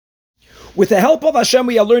With the help of Hashem,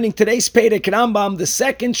 we are learning today's Perek Rambam, the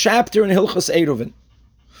second chapter in Hilchos Eruvin.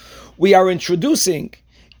 We are introducing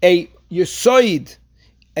a Yesoid,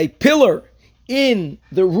 a pillar in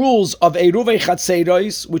the rules of Eruvei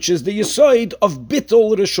Chatzeros, which is the Yesoid of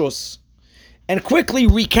Bittul Rishus. And quickly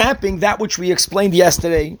recapping that which we explained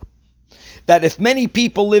yesterday, that if many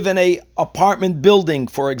people live in a apartment building,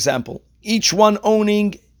 for example, each one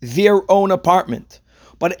owning their own apartment,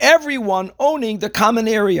 but everyone owning the common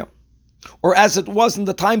area, or as it was in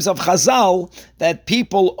the times of Chazal, that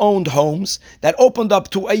people owned homes that opened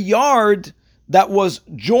up to a yard that was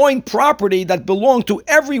joint property that belonged to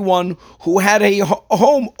everyone who had a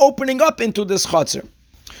home opening up into this chutzner.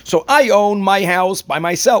 So I own my house by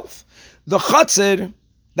myself. The chutzner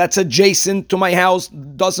that's adjacent to my house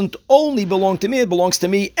doesn't only belong to me, it belongs to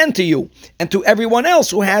me and to you, and to everyone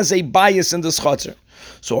else who has a bias in this chutzner.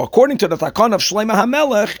 So according to the Takon of Shlomo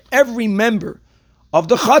HaMelech, every member of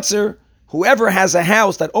the chutzner, whoever has a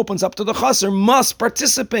house that opens up to the chutzner, must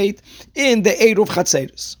participate in the Eruv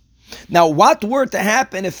Chatzeros. Now, what were to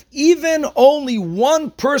happen if even only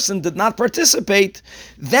one person did not participate?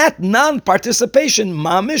 That non-participation,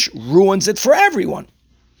 mamish, ruins it for everyone.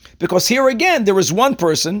 Because here again, there is one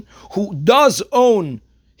person who does own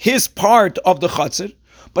his part of the chutzner,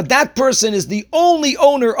 but that person is the only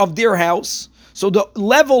owner of their house, so the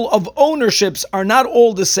level of ownerships are not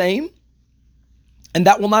all the same, and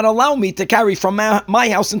that will not allow me to carry from my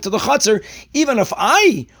house into the chutzner, even if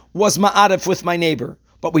I was ma'arif with my neighbor,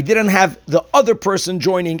 but we didn't have the other person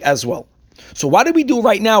joining as well. So what do we do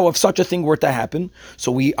right now if such a thing were to happen? So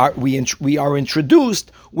we are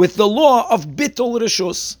introduced with the law of Bittul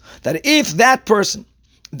Rishus, that if that person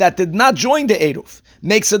that did not join the Eruv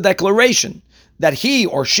makes a declaration that he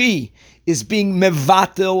or she is being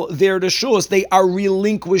mevatel their Rishus, they are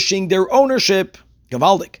relinquishing their ownership.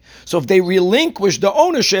 Gavaldik. So if they relinquish the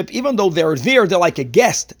ownership, even though they're there, they're like a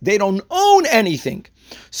guest. They don't own anything.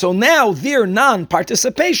 So now their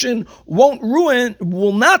non-participation will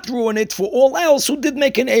not ruin it for all else who did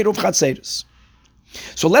make an Eruv Chatzeros.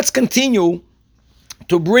 So let's continue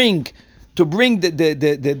to bring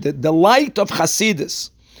the light of Hasidus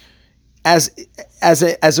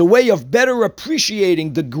as a way of better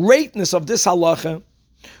appreciating the greatness of this halacha.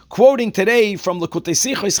 Quoting today from Likutei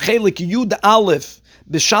Sichos Chelik Yud Aleph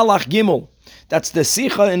B'Shalach Gimel. That's the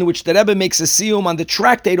Sicha in which the Rebbe makes a siyum on the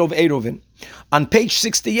tractate of Eruvin. On page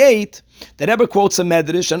 68, the Rebbe quotes a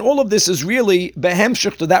medrash, and all of this is really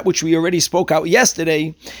behemshich to that which we already spoke out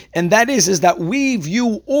yesterday, and that is that we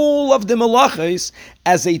view all of the malachos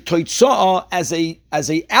as a toitzah, as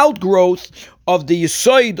a outgrowth of the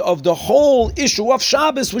yisoid of the whole issue of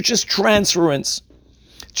Shabbos, which is transference.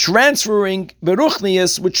 Transferring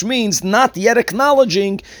beruchnius, which means not yet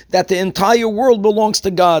acknowledging that the entire world belongs to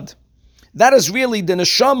God. That is really the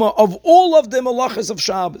neshama of all of the malachas of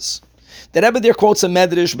Shabbos. The Rebbe there quotes a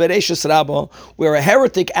medrash, Bereishis Rabbah, where a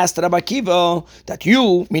heretic asked Rabbi Akiva that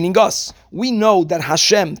you, meaning us, we know that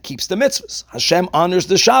Hashem keeps the mitzvahs. Hashem honors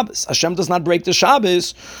the Shabbos. Hashem does not break the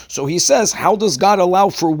Shabbos. So he says, how does God allow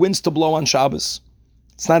for winds to blow on Shabbos?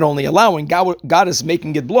 It's not only allowing, God is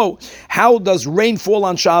making it blow. How does rain fall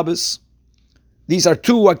on Shabbos? These are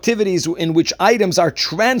two activities in which items are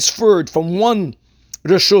transferred from one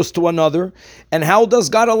reshus to another. And how does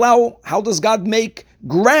God make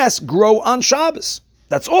grass grow on Shabbos?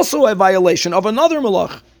 That's also a violation of another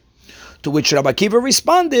malach. To which Rabbi Akiva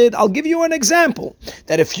responded, I'll give you an example,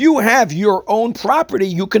 that if you have your own property,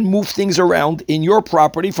 you can move things around in your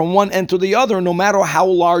property from one end to the other, no matter how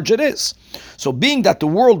large it is. So being that the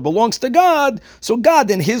world belongs to God, so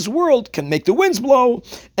God in his world can make the winds blow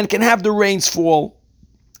and can have the rains fall.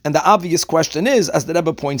 And the obvious question is, as the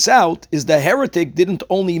Rebbe points out, is the heretic didn't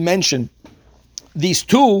only mention these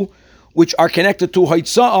two, which are connected to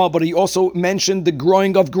Haitza'ah, but he also mentioned the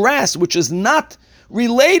growing of grass, which is not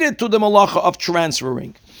related to the malacha of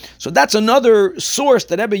transferring. So that's another source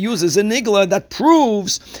that Rebbe uses in Nigla that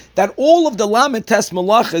proves that all of the Lamed Tes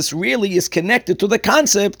malachas really is connected to the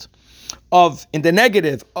concept of, in the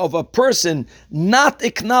negative, of a person not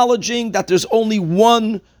acknowledging that there's only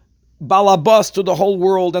one balabas to the whole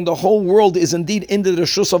world, and the whole world is indeed in the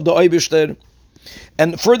reshus of the Eibishter.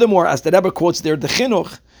 And furthermore, as the Rebbe quotes there, the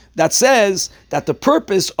Chinuch, that says that the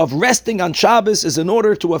purpose of resting on Shabbos is in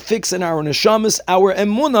order to affix in our neshamas, our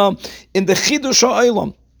emunah, in the chidush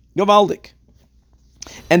ha'olam, Gavaldik.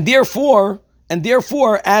 And therefore,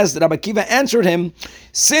 as Rabbi Akiva answered him,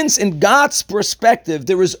 since in God's perspective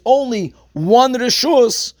there is only one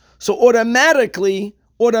reshus, so automatically,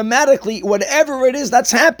 whatever it is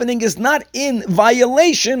that's happening is not in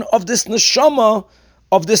violation of this neshama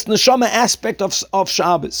aspect of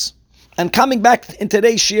Shabbos. And coming back in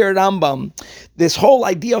today's Shir Rambam, this whole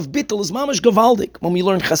idea of bittul is mamash gavaldik. When we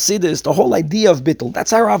learn Chassidus, the whole idea of bittul,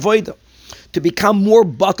 that's our avodah, to become more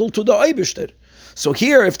bottle to the Eibishter. So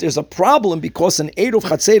here, if there's a problem because an Eruv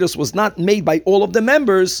Chatzeros was not made by all of the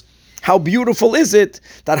members, how beautiful is it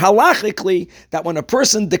that halachically, that when a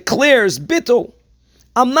person declares bittul,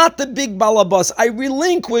 I'm not the big balabas, I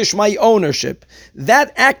relinquish my ownership.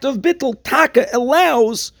 That act of bittul, taka,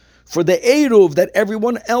 allows for the Eruv that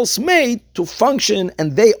everyone else made to function,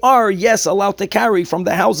 and they are, yes, allowed to carry from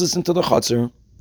the houses into the Chatzar.